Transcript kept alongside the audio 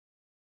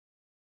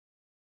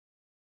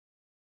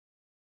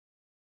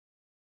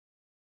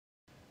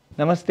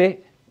Namaste.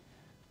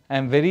 I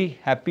am very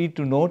happy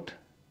to note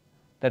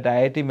that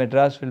IIT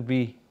Madras will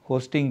be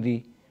hosting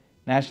the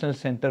National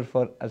Center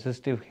for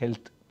Assistive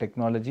Health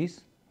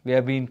Technologies. We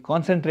have been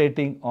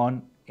concentrating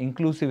on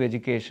inclusive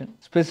education,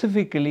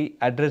 specifically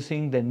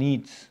addressing the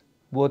needs,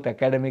 both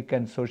academic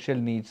and social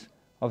needs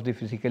of the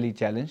physically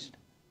challenged.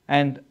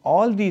 And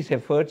all these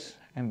efforts,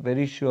 I am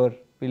very sure,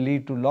 will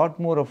lead to a lot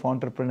more of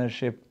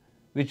entrepreneurship,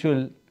 which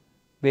will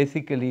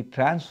basically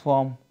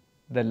transform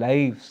the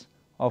lives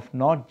of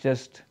not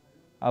just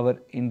our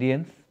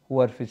Indians who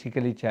are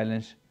physically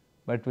challenged,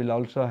 but will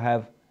also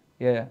have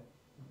a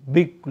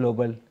big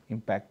global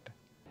impact.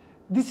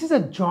 This is a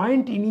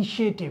joint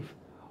initiative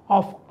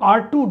of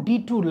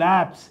R2D2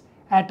 labs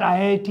at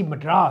IIT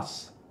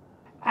Madras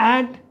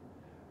and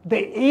the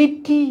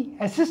 80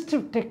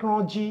 assistive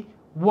technology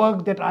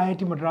work that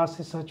IIT Madras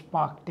Research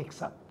Park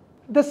takes up.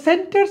 The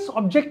center's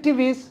objective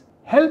is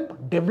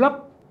help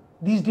develop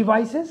these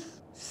devices,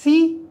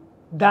 see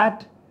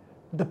that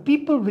the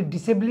people with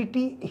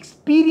disability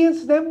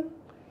experience them,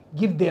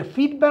 give their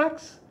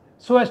feedbacks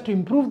so as to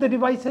improve the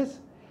devices,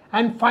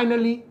 and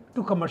finally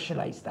to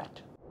commercialize that.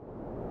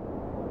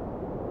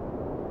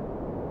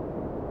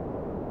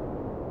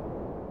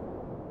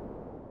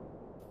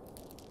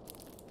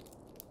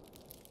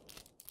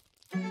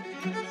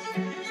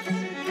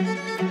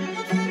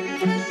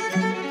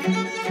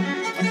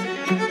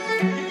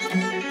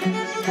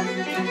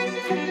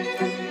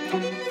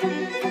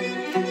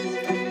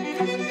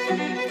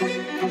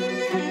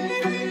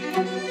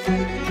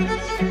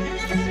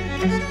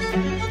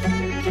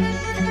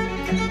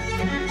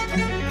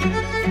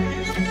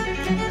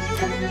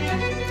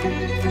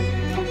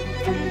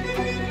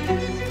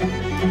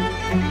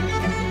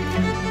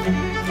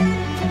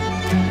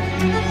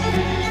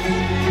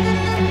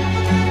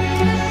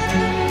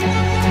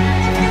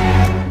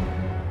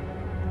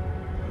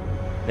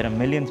 There are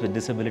millions with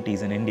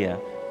disabilities in India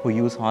who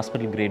use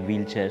hospital-grade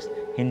wheelchairs,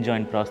 hinge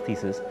joint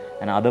prostheses,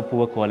 and other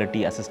poor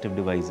quality assistive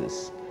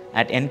devices.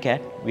 At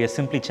NCAHT, we are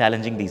simply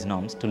challenging these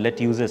norms to let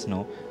users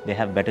know they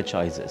have better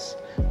choices.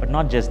 But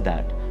not just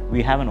that,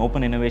 we have an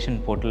open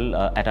innovation portal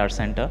at our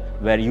center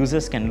where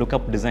users can look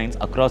up designs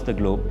across the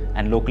globe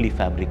and locally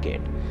fabricate.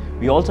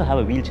 We also have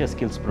a wheelchair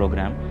skills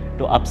program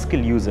to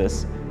upskill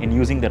users in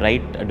using the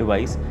right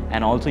device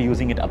and also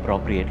using it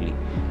appropriately.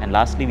 And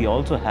lastly, we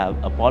also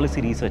have a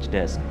policy research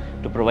desk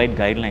to provide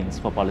guidelines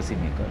for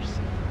policymakers.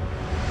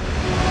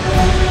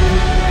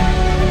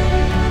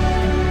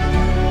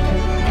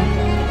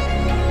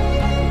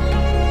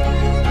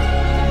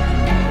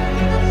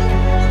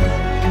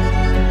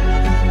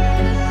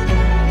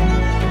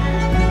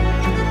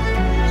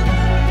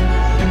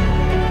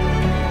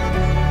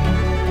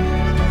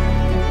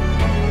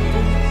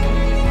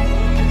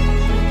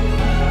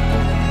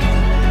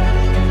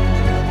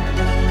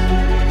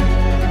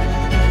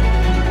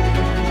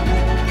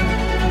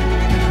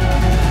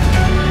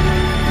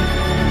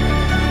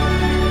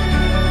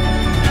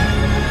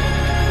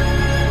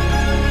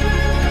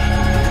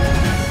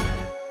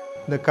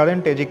 The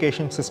current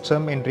education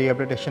system in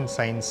rehabilitation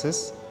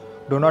sciences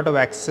do not have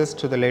access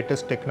to the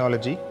latest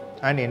technology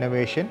and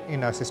innovation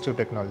in assistive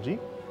technology,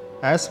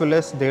 as well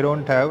as they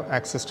don't have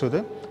access to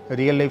the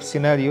real life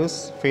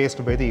scenarios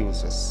faced by the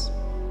users.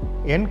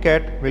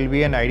 NCAHT will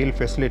be an ideal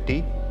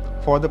facility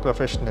for the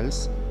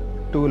professionals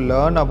to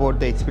learn about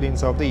the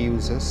experience of the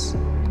users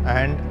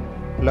and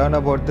learn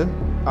about the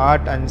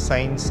art and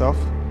science of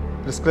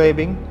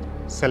prescribing,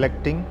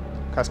 selecting,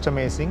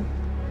 customizing,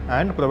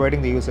 and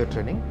providing the user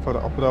training for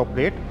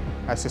appropriate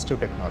assistive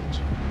technology.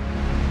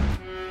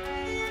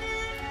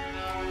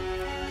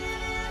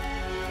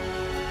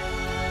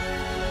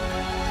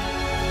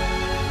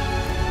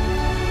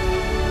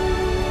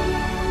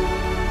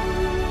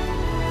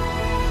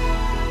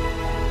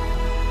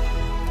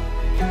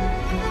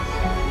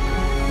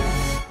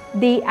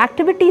 The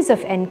activities of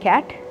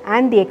NCAHT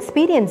and the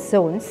experience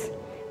zones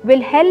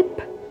will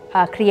help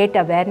create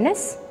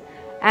awareness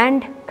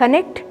and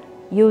connect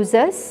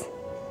users,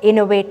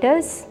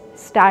 innovators,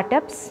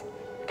 startups,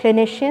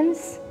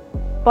 clinicians,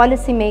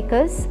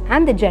 policymakers,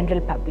 and the general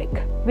public.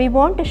 We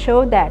want to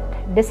show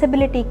that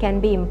disability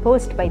can be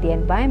imposed by the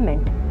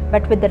environment,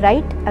 but with the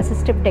right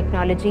assistive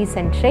technologies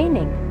and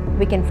training,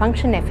 we can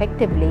function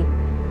effectively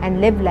and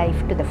live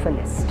life to the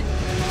fullest.